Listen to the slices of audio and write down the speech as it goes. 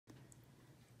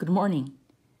Good morning.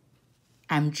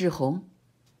 I'm Zhihong.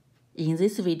 In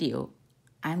this video,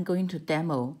 I'm going to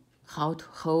demo how to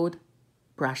hold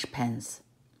brush pens.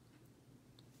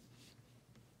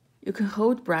 You can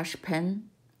hold brush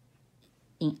pen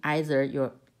in either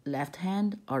your left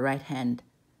hand or right hand,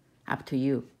 up to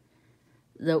you.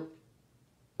 The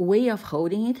way of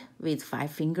holding it with 5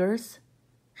 fingers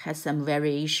has some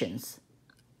variations.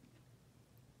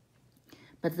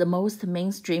 But the most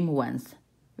mainstream ones,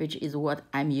 which is what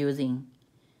I'm using,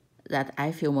 that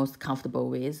I feel most comfortable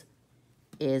with,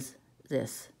 is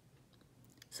this.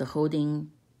 So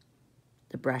holding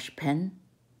the brush pen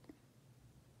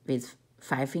with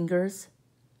 5 fingers.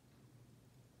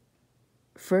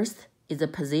 First is the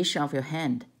position of your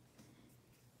hand.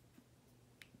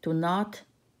 Do not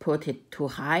put it too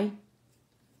high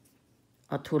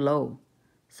or too low.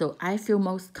 So I feel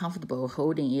most comfortable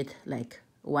holding it like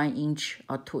 1 inch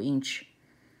or 2 inch,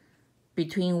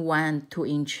 between 1 and 2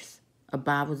 inches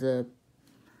above the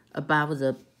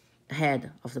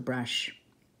head of the brush.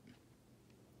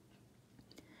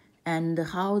 And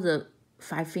how the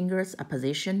 5 fingers are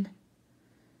positioned: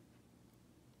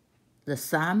 the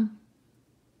thumb,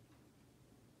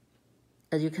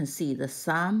 as you can see, the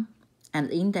thumb and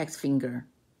the index finger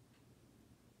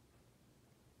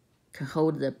can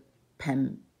hold the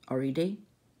pen already,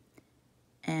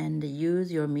 and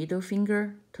use your middle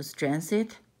finger to strengthen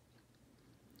it,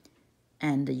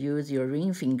 and use your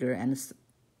ring finger and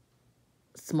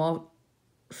small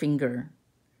finger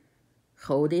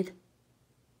hold it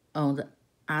on the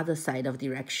other side of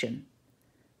direction.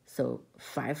 So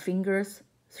 5 fingers,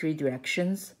 3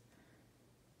 directions,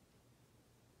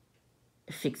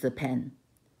 fix the pen,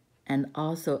 and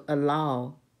also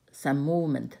allow some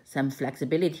movement, some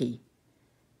flexibility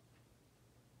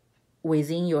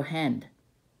within your hand.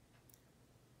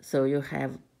 So you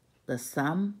have the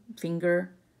thumb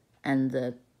finger and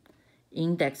the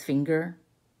index finger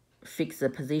fix the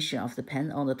position of the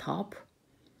pen on the top,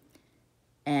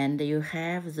 and you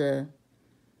have the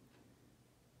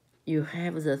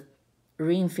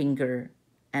ring finger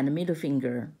and middle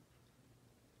finger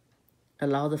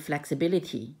allow the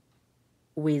flexibility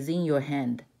within your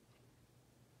hand.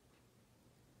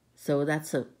 So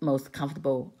that's the most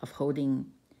comfortable of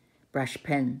holding brush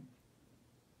pen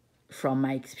from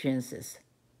my experiences.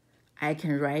 I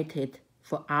can write it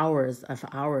for hours of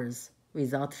hours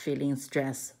without feeling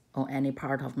stress on any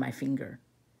part of my finger.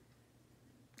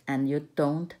 And you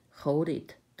don't hold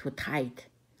it too tight,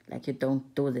 like you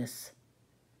don't do this.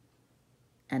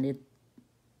 And you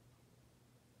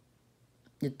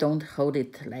don't hold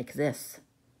it like this.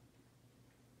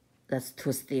 That's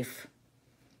too stiff.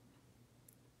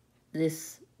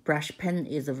 This brush pen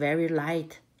is a very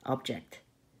light object,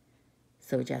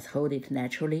 so just hold it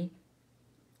naturally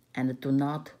and do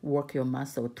not work your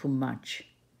muscle too much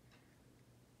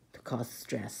to cause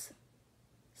stress.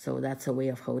 So that's a way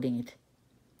of holding it.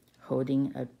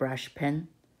 Holding a brush pen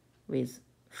with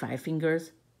 5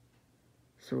 fingers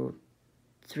through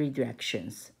 3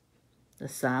 directions. The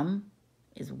thumb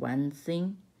is one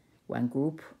thing, one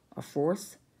group of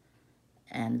force,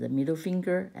 and the middle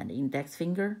finger and index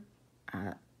finger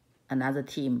are another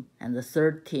team, and the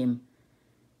third team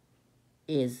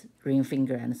is ring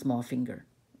finger and small finger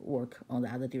work on the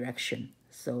other direction.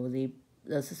 So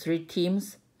those 3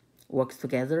 teams works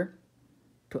together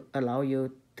to allow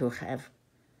you to have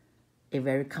a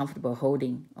very comfortable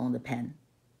holding on the pen.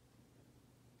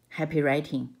 Happy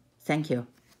writing. Thank you.